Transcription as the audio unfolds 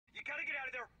get out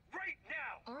of there right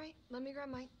now! Alright, let me grab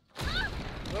mine.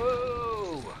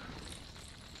 Whoa!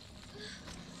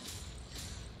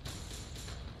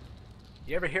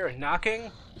 You ever hear a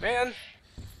knocking, man?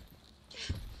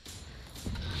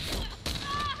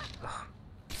 Ugh.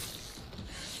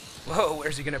 Whoa,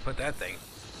 where's he gonna put that thing?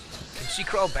 Can she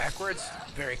crawl backwards?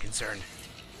 Very concerned.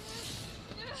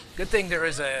 Good thing there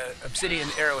is a obsidian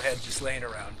arrowhead just laying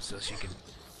around so she can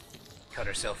cut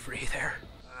herself free there.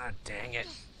 Ah, dang it.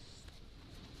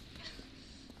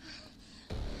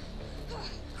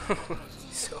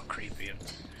 He's so creepy.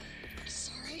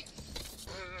 Sorry.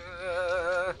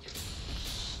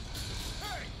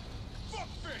 Hey!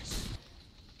 Fuckface!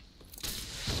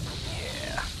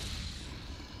 Yeah.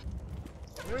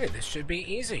 Alright, this should be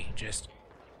easy. Just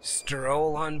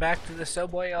stroll on back to the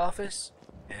subway office,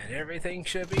 and everything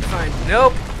should be fine.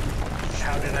 Nope!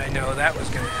 How did I know that was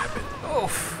gonna happen?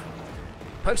 Oof!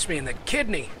 Punched me in the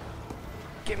kidney!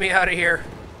 Get me out of here.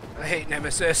 I hate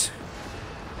Nemesis.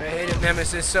 I hated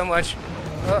Nemesis so much.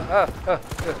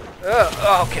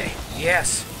 Okay.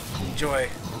 Yes. Enjoy.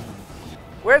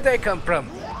 Where'd they come from?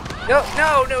 No,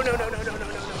 no, no, no, no, no, no, no, no,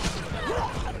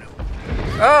 no, no.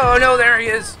 Oh, no, there he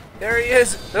is. There he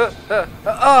is.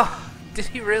 Oh, did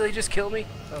he really just kill me?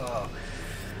 Oh.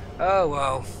 Oh,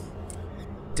 well.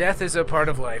 Death is a part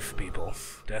of life, people.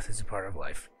 Death is a part of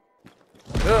life.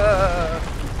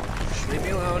 Leave me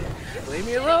alone. Leave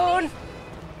me alone.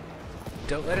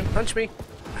 Don't let him punch me.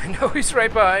 I know he's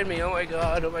right behind me. Oh my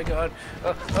god, oh my god.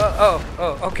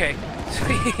 Oh, okay. So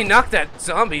he knocked that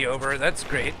zombie over. That's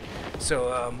great.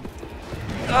 So,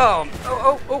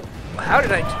 how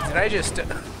did I just...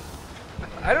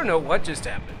 I don't know what just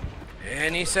happened.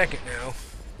 Any second now.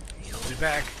 He'll be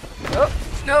back. Oh,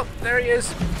 no, there he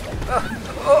is.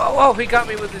 Oh, he got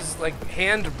me with his, like,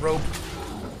 hand rope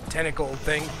tentacle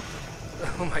thing.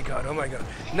 Oh my god, oh my god.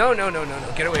 No, no, no, no,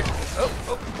 no, get away from me.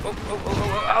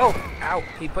 Oh, ow,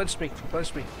 he punched me,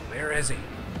 Where is he?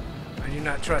 I do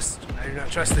not trust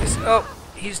this. Oh,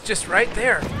 he's just right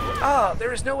there. Oh,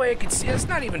 there is no way I can see. It's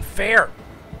not even fair.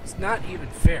 It's not even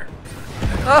fair.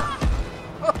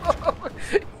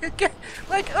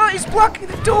 Oh, he's blocking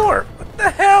the door. What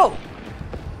the hell?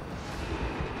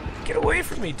 Get away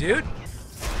from me, dude.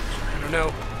 I don't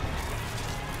know.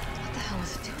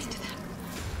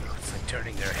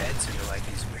 Turning their heads into like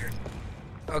these weird,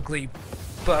 ugly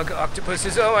bug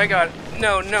octopuses. Oh my god!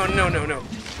 No, no, no, no, no,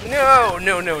 no,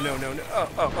 no, no, no, no, no.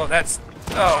 Oh, that's.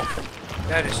 Oh,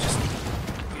 that is just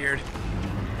weird.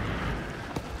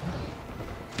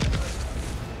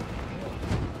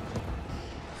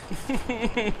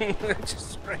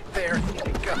 Just right there. Oh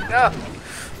my god!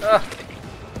 No.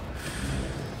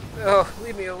 Oh,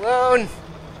 leave me alone.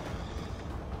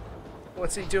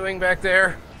 What's he doing back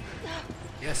there?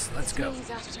 Yes, let's go.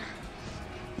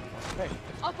 Hey.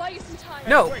 I'll buy you some time.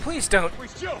 No, please don't.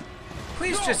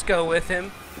 Please just go with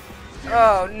him.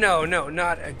 Oh, no, no,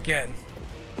 not again.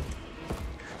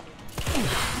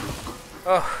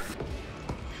 Oh.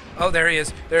 Oh, there he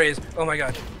is. There he is. Oh my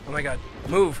god. Oh my god.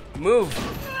 Move. Move.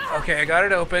 Okay, I got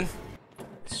it open.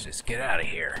 Let's just get out of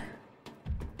here.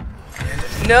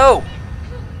 And no!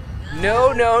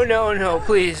 No, no, no, no,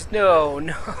 please. No,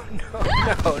 no, no,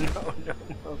 no, no, no,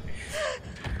 no.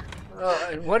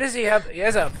 What does he have? He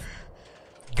has a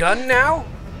gun now?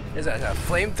 Is that a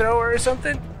flamethrower or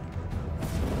something?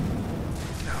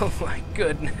 Oh my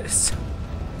goodness.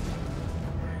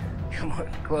 Come on,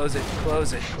 close it,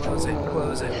 close it, close it,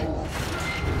 close it.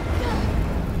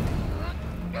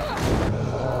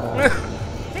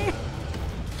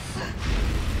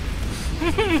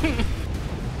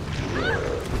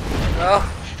 Oh.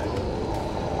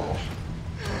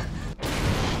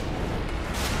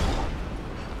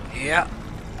 Yeah.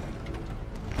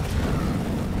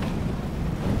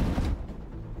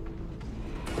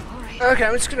 Okay,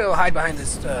 I'm just gonna go hide behind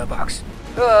this box.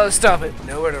 Oh, stop it.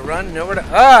 Nowhere to run, nowhere to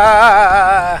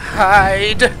hide.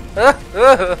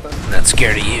 Not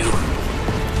scared of you.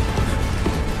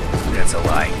 That's a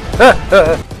lie.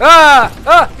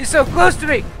 He's so close to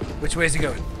me. Which way is he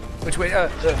going? Which way?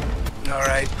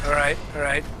 Alright.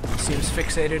 Seems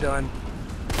fixated on...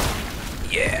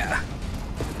 Yeah.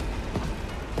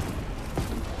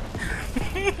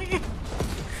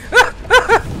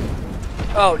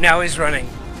 Oh, now he's running.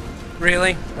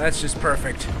 Really? That's just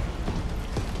perfect.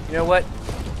 You know what?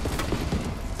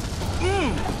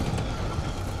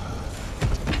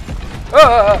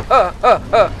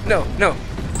 No, no.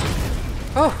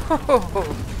 Oh.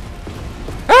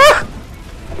 Ah!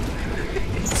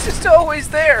 He's just always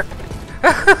there.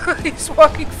 He's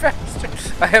walking faster.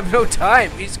 I have no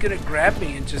time. He's gonna grab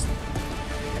me and just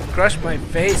crush my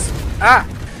face. Ah!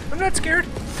 I'm not scared.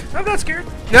 I'm not scared.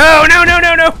 No, no, no,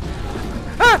 no, no!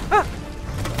 Ah, ah.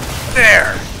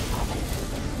 There!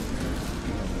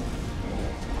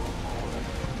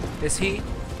 Is he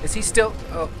still?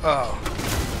 Oh, oh.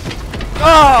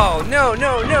 Oh, no,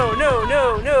 no, no, no,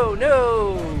 no, no,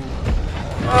 no!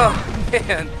 Oh,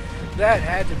 man. That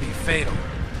had to be fatal.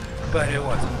 But it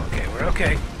wasn't. Okay, we're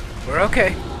okay. We're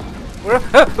okay.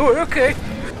 We're okay.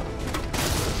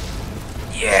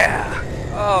 Yeah!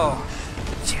 Oh,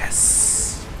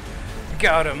 yes!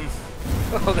 Got him.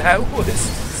 Oh, that was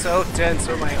so tense.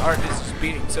 Oh, my heart is just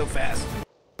beating so fast.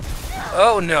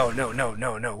 Oh, no, no, no,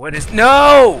 no, no. What is...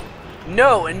 No!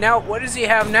 No, and now, what does he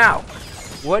have now?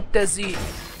 What does he...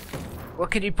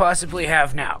 What could he possibly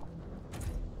have now?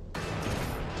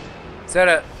 Is that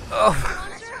a... Oh,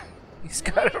 he's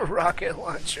got a rocket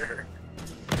launcher.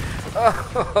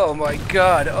 Oh, my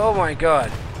God. Oh, my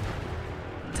God.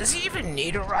 Does he even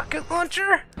need a rocket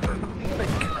launcher?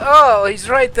 Oh, he's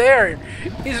right there.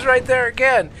 He's right there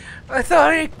again. I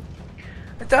thought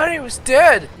he was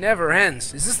dead. Never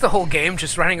ends. Is this the whole game,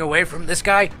 just running away from this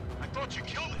guy? I thought you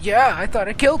killed it. Yeah, I thought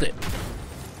I killed it.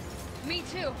 Me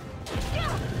too.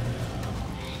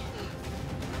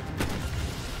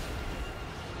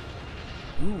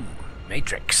 Ooh,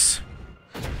 Matrix.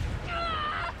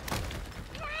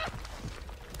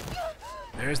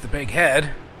 There's the big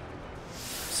head.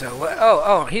 So,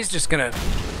 oh, he's just gonna...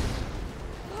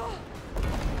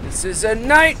 This is a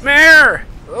nightmare!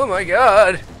 Oh my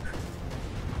God!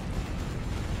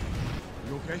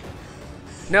 You okay?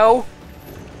 No.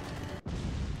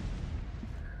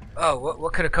 Oh,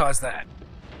 what could have caused that?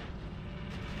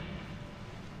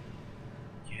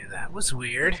 Yeah, that was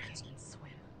weird.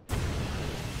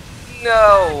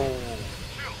 No.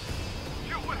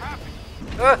 Jill, what happened?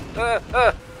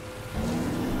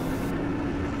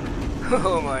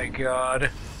 Oh my God.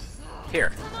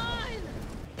 Here.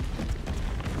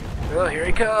 Oh, here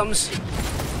he comes.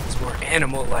 It's more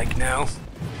animal-like now.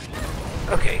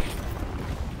 Okay.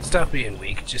 Stop being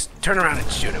weak. Just turn around and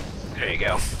shoot him. There you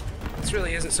go. This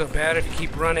really isn't so bad if you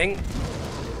keep running.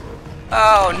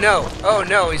 Oh no! Oh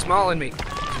no! He's mauling me.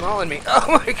 He's mauling me.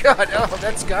 Oh my God! Oh,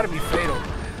 that's got to be fatal.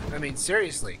 I mean,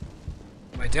 seriously.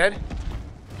 Am I dead?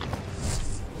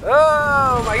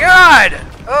 Oh my God!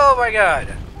 Oh my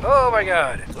God! Oh my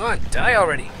God! Come on, die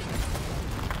already!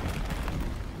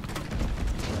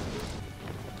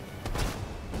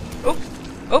 Oh!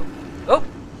 Oh! Oh!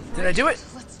 Did I do it?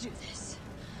 Let's do this.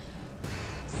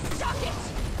 Stop it!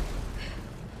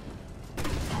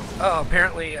 Oh,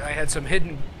 apparently I had some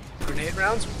hidden grenade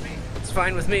rounds with me. It's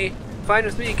fine with me. Fine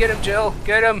with me. Get him, Jill.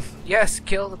 Get him. Yes,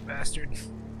 kill the bastard.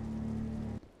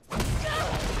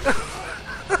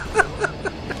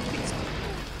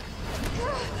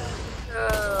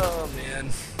 Oh,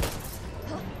 man.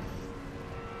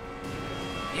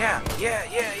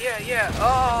 Yeah.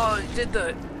 Oh, it did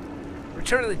the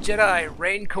Return of the Jedi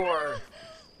Raincore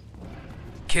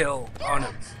kill on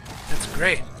him. That's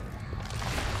great.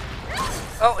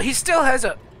 Oh, he still has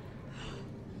a...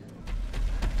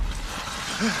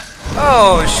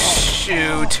 Oh,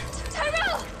 shoot.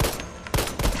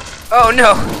 Oh,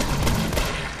 no.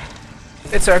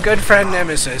 It's our good friend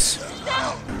Nemesis.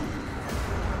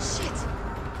 Shit.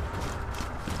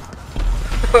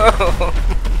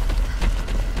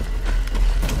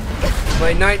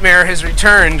 My nightmare has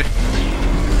returned.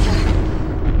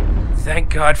 Thank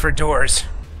God for doors.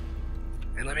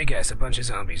 And let me guess, a bunch of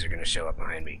zombies are gonna show up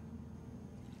behind me.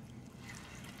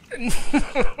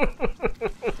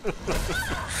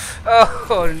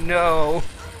 Oh no.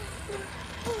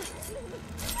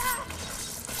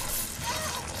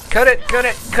 Cut it, cut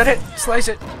it, cut it, slice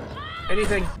it.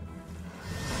 Anything.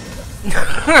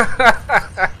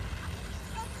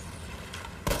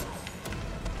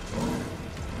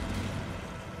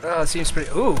 Oh, it seems pretty...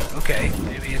 Ooh, okay.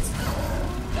 Maybe it's...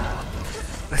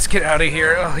 Let's get out of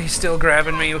here. Oh, he's still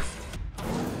grabbing me.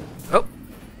 Oh.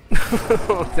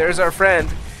 There's our friend.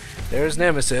 There's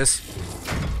Nemesis.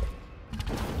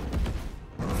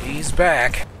 He's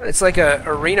back. It's like a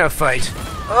arena fight.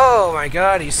 Oh my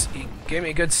God, he gave me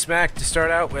a good smack to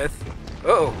start out with.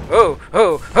 Oh, oh,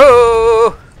 oh,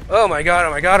 oh! Oh my God,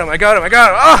 oh my God, oh my God, oh my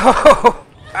God! Oh!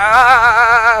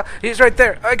 Ah! He's right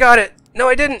there. I got it. No,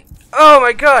 I didn't. Oh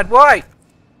my God, why?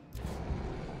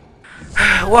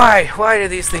 Why? Why do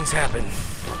these things happen?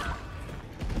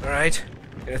 Alright.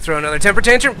 Gonna throw another temper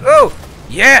tantrum. Oh!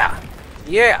 Yeah!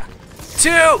 Yeah! 2!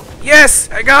 Yes!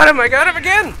 I got him! I got him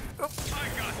again! Oh.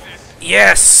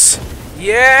 Yes!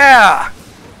 Yeah!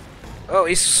 Oh,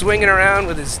 he's swinging around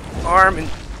with his arm and...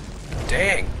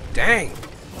 Dang! Dang!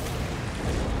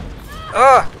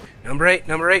 Ah! Number 8,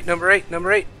 number 8, number 8,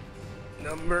 number 8.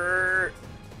 Number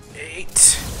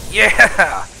 8.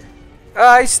 Yeah!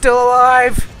 I'm still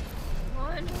alive! Come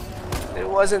on. It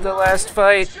wasn't the last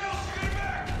fight.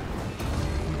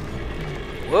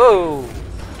 Whoa!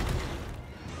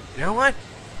 You know what?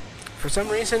 For some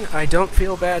reason, I don't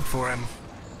feel bad for him.